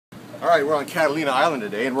Alright, we're on Catalina Island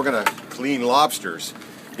today and we're going to clean lobsters.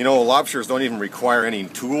 You know, lobsters don't even require any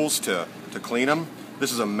tools to clean them.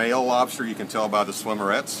 This is a male lobster, you can tell by the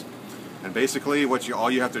swimmerettes. And basically all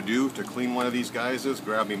you have to do to clean one of these guys is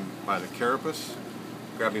grab him by the carapace,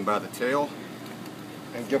 grab him by the tail,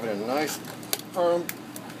 and give it a nice firm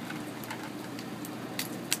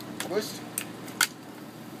twist.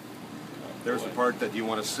 There's the part that you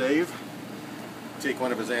want to save. Take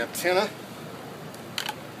one of his antennae.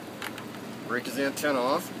 Break his antenna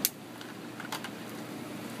off.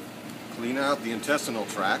 Clean out the intestinal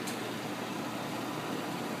tract.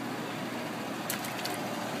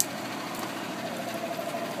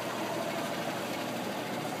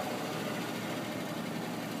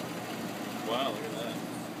 Wow, look at that.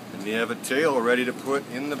 And you have a tail ready to put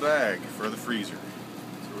in the bag for the freezer.